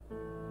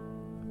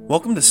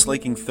Welcome to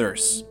Slaking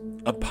Thirsts,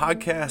 a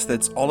podcast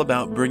that's all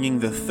about bringing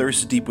the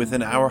thirst deep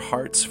within our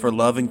hearts for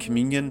love and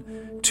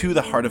communion to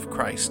the heart of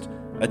Christ,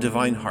 a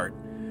divine heart,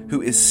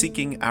 who is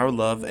seeking our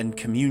love and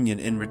communion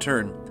in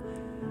return.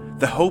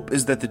 The hope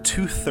is that the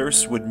two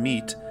thirsts would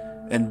meet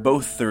and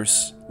both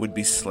thirsts would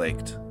be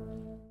slaked.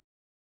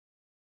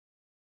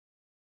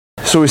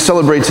 So we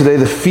celebrate today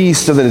the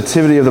feast of the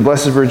Nativity of the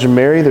Blessed Virgin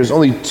Mary. There's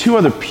only two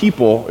other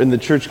people in the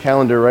church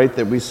calendar, right,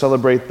 that we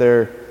celebrate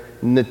their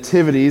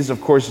nativities. Of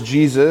course,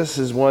 Jesus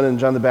is one and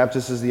John the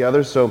Baptist is the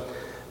other, so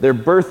their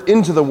birth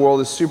into the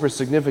world is super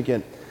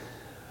significant.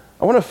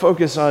 I want to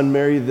focus on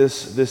Mary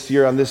this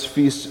year, on this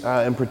feast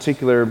in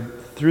particular,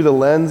 through the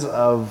lens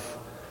of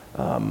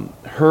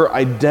her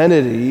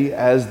identity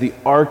as the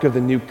Ark of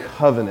the New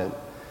Covenant.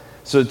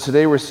 So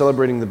today we're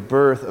celebrating the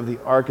birth of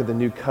the Ark of the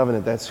New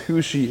Covenant. That's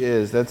who she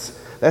is.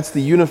 That's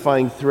the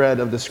unifying thread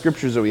of the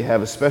scriptures that we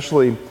have,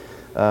 especially,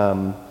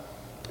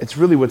 it's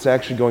really what's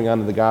actually going on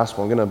in the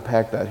gospel. I'm going to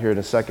unpack that here in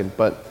a second.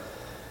 But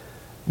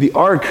the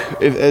Ark,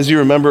 as you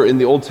remember, in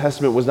the Old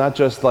Testament was not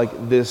just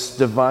like this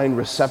divine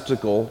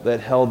receptacle that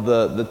held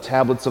the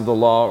tablets of the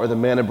law or the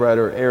manna bread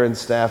or Aaron's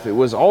staff. It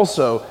was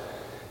also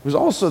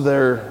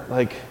their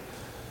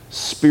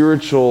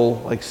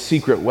spiritual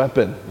secret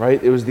weapon,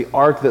 right? It was the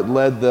ark that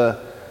led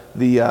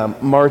the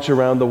march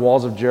around the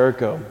walls of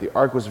Jericho. The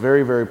ark was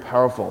very, very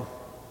powerful.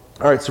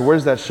 All right, so where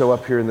does that show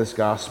up here in this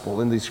gospel,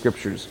 in these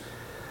scriptures?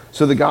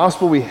 So the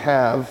gospel we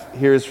have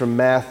here is from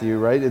Matthew,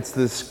 right? It's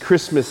this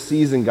Christmas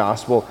season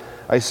gospel.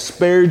 I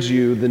spared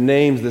you the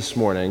names this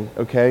morning,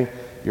 okay?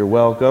 You're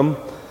welcome.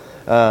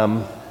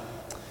 A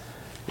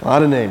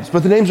lot of names,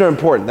 but the names are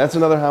important. That's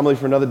another homily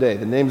for another day.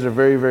 The names are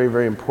very, very,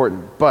 very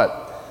important.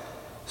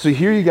 So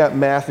here you got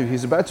Matthew.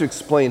 He's about to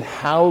explain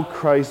how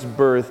Christ's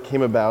birth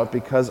came about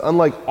because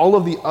unlike all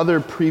of the other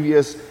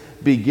previous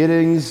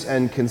beginnings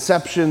and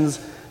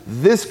conceptions,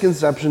 this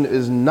conception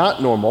is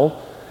not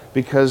normal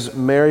because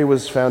Mary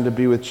was found to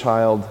be with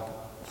child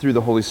through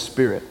the Holy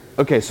Spirit.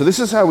 Okay, so this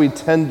is how we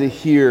tend to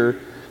hear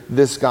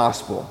this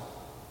gospel.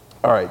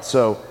 All right,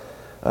 so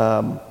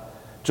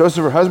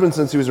Joseph, her husband,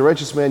 since he was a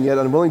righteous man, yet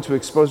unwilling to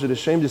expose her to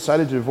shame,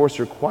 decided to divorce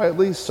her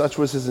quietly. Such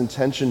was his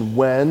intention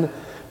when,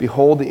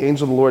 behold, the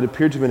angel of the Lord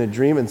appeared to him in a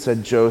dream and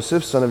said,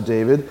 Joseph, son of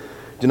David,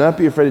 do not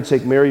be afraid to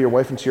take Mary, your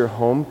wife, into your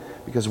home,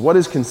 because what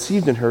is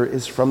conceived in her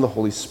is from the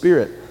Holy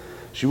Spirit.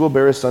 She will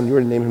bear a son, you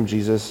are to name him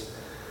Jesus,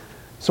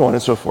 so on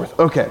and so forth.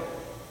 Okay.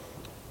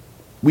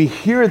 We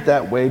hear it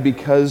that way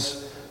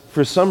because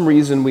for some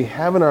reason we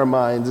have in our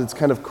minds, it's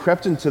kind of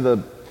crept into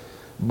the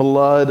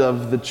blood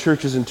of the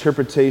church's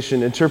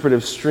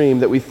interpretive stream,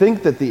 that we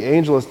think that the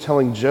angel is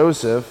telling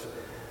Joseph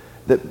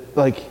that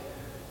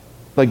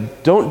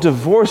don't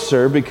divorce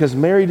her because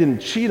Mary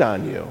didn't cheat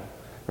on you,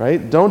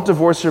 right? Don't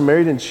divorce her,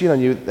 Mary didn't cheat on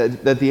you.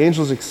 That the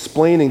angel is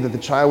explaining that the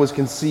child was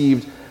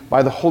conceived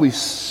by the Holy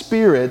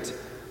Spirit,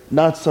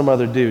 not some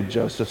other dude,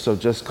 Joseph. So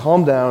just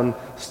calm down,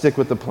 stick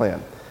with the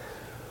plan.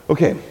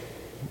 Okay,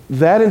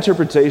 that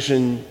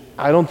interpretation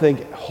I don't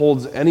think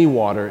holds any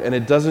water, and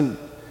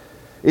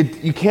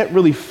you can't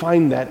really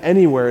find that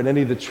anywhere in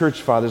any of the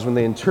church fathers when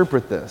they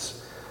interpret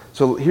this.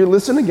 So here,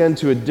 listen again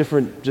to a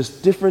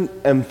different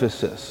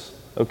emphasis,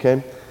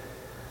 okay?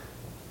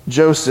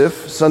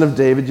 Joseph, son of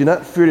David, do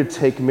not fear to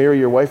take Mary,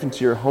 your wife,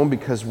 into your home,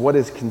 because what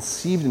is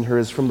conceived in her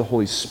is from the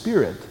Holy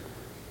Spirit.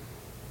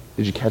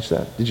 Did you catch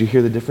that? Did you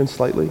hear the difference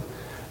slightly?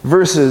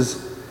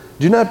 Versus,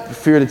 do not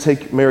fear to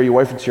take Mary, your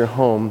wife, into your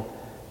home,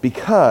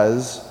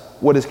 because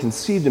what is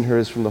conceived in her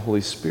is from the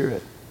Holy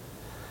Spirit.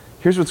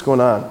 Here's what's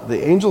going on.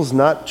 The angel's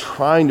not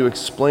trying to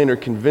explain or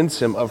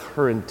convince him of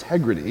her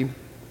integrity.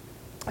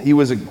 He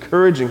was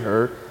encouraging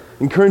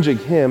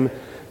him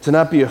to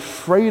not be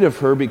afraid of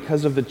her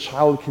because of the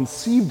child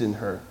conceived in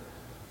her.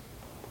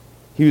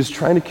 He was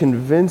trying to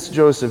convince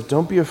Joseph,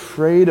 don't be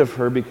afraid of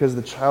her because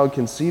the child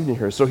conceived in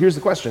her. So here's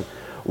the question.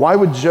 Why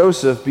would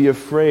Joseph be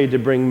afraid to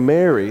bring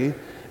Mary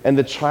and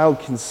the child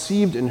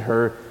conceived in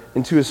her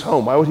into his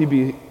home? Why would he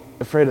be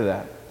afraid of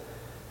that?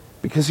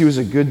 Because he was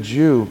a good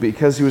Jew,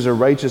 because he was a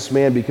righteous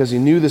man, because he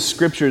knew the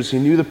scriptures, he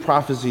knew the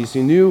prophecies,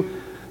 he knew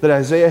that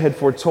Isaiah had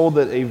foretold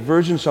that a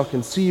virgin shall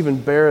conceive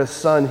and bear a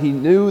son. He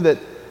knew that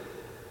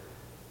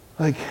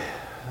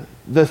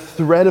the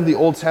thread of the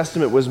Old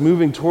Testament was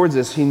moving towards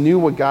this. He knew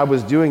what God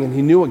was doing and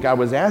he knew what God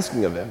was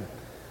asking of him.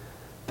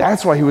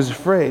 That's why he was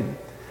afraid.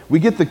 We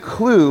get the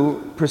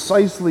clue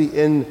precisely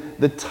in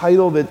the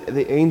title that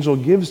the angel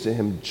gives to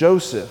him,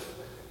 Joseph,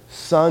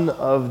 son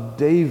of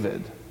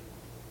David.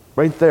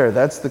 Right there,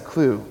 that's the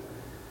clue.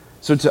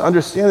 So to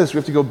understand this, we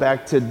have to go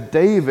back to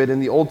David in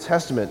the Old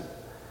Testament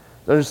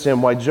to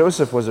understand why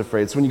Joseph was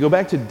afraid. So when you go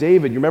back to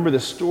David, you remember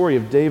the story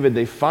of David.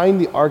 They find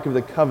the Ark of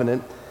the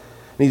Covenant,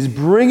 and he's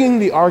bringing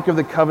the Ark of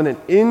the Covenant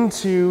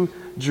into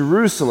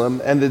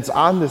Jerusalem, and it's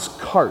on this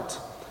cart.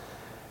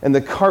 And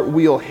the cart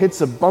wheel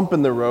hits a bump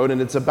in the road,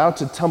 and it's about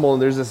to tumble,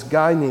 and there's this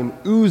guy named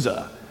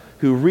Uzzah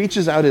who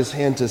reaches out his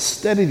hand to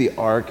steady the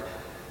Ark.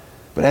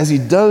 But as he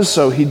does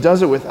so, he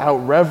does it without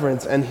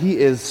reverence, and he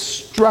is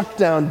struck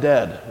down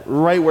dead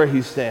right where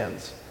he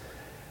stands.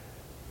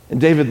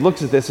 And David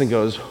looks at this and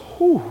goes,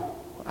 whew,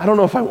 I don't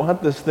know if I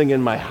want this thing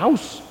in my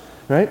house,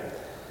 right?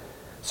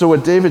 So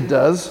what David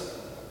does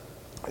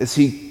is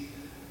he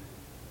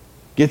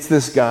gets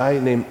this guy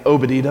named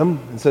Obed-Edom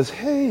and says,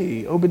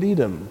 hey,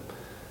 Obed-Edom,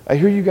 I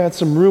hear you got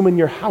some room in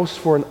your house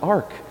for an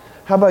ark.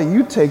 How about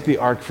you take the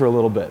ark for a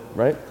little bit,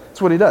 right?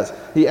 That's what he does.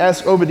 He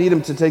asks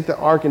Obed-Edom to take the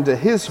ark into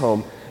his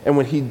home, and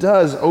when he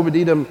does,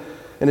 Obed-Edom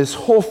and his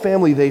whole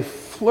family, they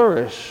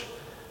flourish.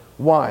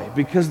 Why?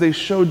 Because they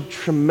showed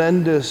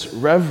tremendous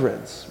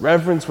reverence.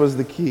 Reverence was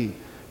the key.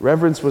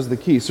 Reverence was the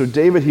key. So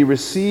David, he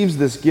receives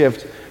this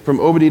gift from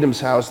Obed-Edom's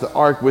house, the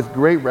ark, with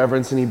great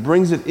reverence, and he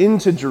brings it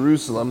into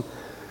Jerusalem.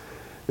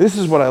 This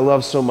is what I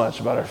love so much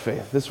about our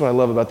faith. This is what I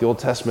love about the Old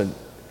Testament.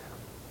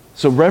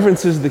 So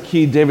reverence is the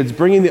key. David's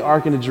bringing the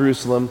ark into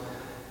Jerusalem,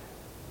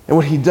 and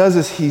what he does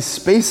is he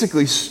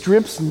basically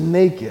strips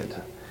naked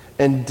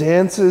and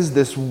dances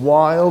this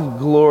wild,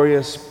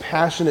 glorious,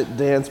 passionate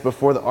dance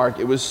before the ark.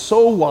 It was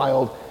so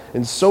wild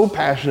and so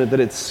passionate that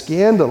it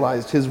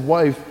scandalized his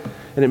wife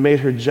and it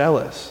made her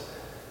jealous.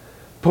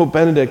 Pope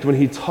Benedict, when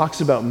he talks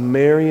about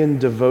Marian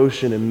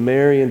devotion and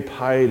Marian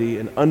piety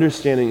and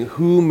understanding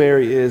who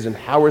Mary is and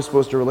how we're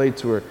supposed to relate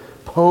to her,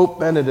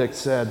 Pope Benedict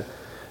said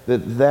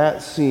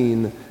that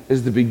scene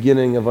is the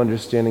beginning of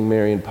understanding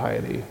Marian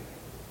piety.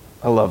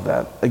 I love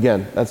that.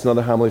 Again, that's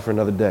another homily for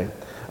another day.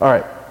 All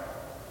right.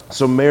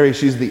 So Mary,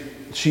 she's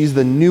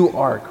the new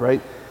ark,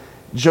 right?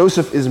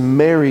 Joseph is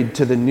married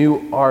to the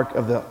new ark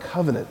of the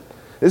covenant.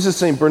 This is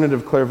St. Bernard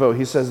of Clairvaux.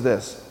 He says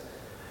this: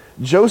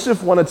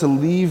 Joseph wanted to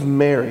leave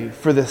Mary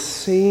for the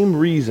same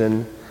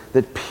reason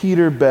that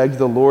Peter begged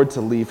the Lord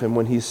to leave him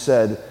when he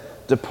said,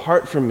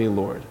 "Depart from me,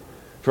 Lord,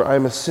 for I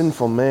am a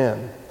sinful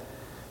man."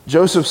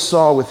 Joseph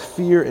saw with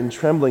fear and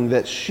trembling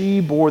that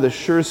she bore the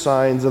sure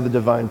signs of the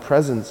divine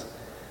presence.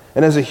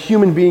 And as a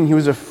human being, he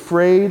was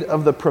afraid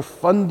of the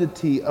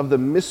profundity of the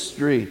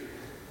mystery.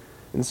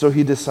 And so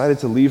he decided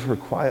to leave her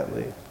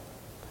quietly.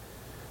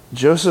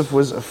 Joseph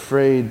was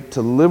afraid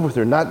to live with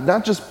her.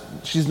 Not just,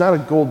 she's not a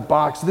gold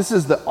box. This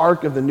is the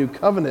ark of the new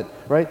covenant,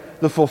 right?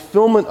 The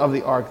fulfillment of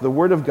the ark, the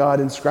word of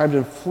God inscribed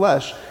in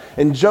flesh.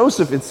 And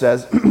Joseph, it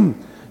says,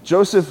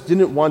 Joseph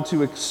didn't want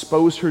to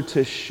expose her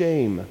to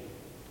shame.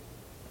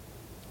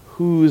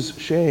 Whose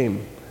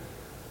shame?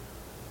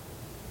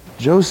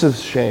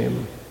 Joseph's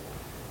shame.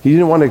 He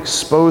didn't want to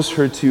expose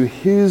her to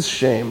his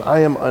shame. I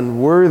am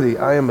unworthy.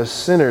 I am a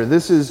sinner.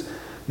 This is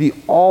the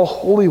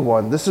all-holy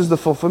one. This is the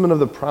fulfillment of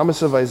the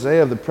promise of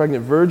Isaiah of the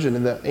pregnant virgin.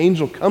 And the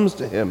angel comes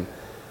to him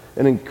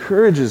and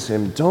encourages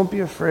him. Don't be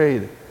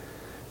afraid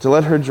to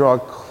let her draw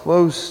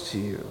close to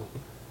you.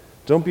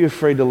 Don't be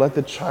afraid to let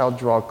the child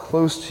draw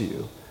close to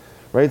you.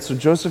 Right? So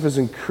Joseph is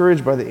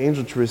encouraged by the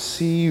angel to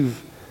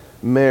receive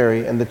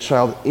Mary and the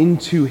child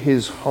into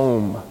his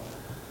home.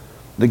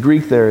 The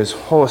Greek there is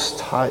hos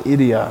ta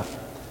idia.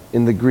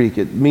 In the Greek,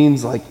 it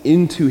means like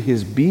into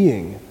his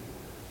being,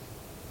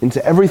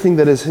 into everything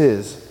that is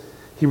his.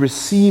 He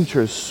received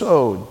her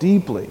so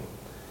deeply.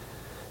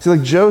 See,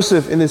 like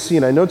Joseph in this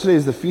scene, I know today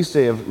is the feast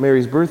day of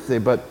Mary's birthday,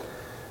 but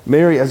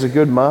Mary, as a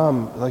good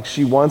mom, like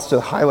she wants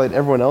to highlight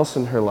everyone else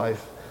in her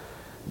life.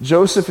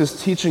 Joseph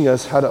is teaching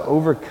us how to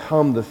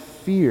overcome the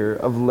fear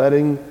of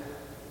letting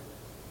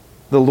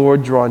the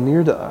Lord draw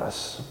near to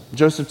us.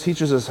 Joseph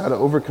teaches us how to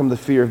overcome the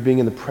fear of being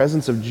in the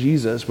presence of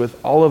Jesus with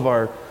all of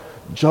our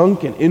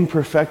junk and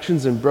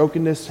imperfections and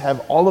brokenness, have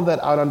all of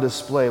that out on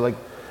display. Like,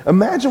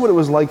 imagine what it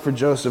was like for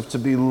Joseph to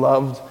be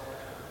loved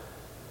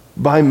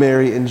by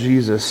Mary and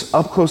Jesus,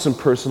 up close and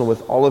personal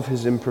with all of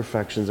his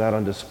imperfections out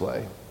on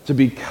display, to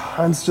be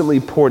constantly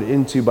poured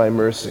into by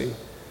mercy.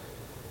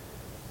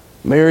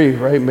 Mary,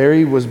 right?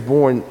 Mary was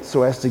born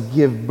so as to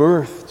give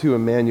birth to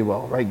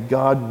Emmanuel, right?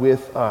 God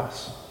with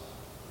us.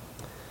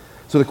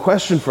 So the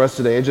question for us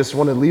today, I just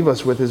want to leave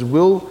us with is,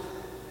 will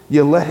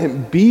you let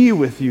him be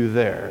with you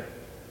there?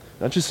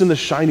 Not just in the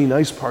shiny,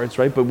 nice parts,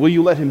 right? But will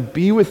you let him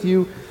be with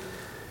you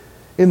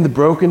in the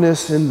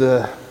brokenness, in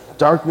the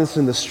darkness,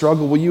 in the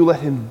struggle? Will you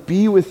let him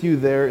be with you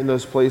there in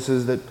those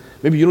places that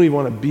maybe you don't even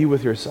want to be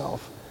with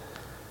yourself?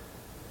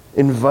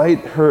 Invite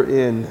her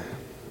in.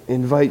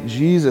 Invite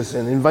Jesus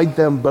in. Invite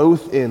them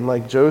both in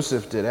like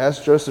Joseph did.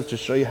 Ask Joseph to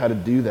show you how to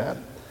do that.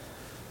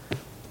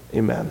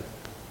 Amen.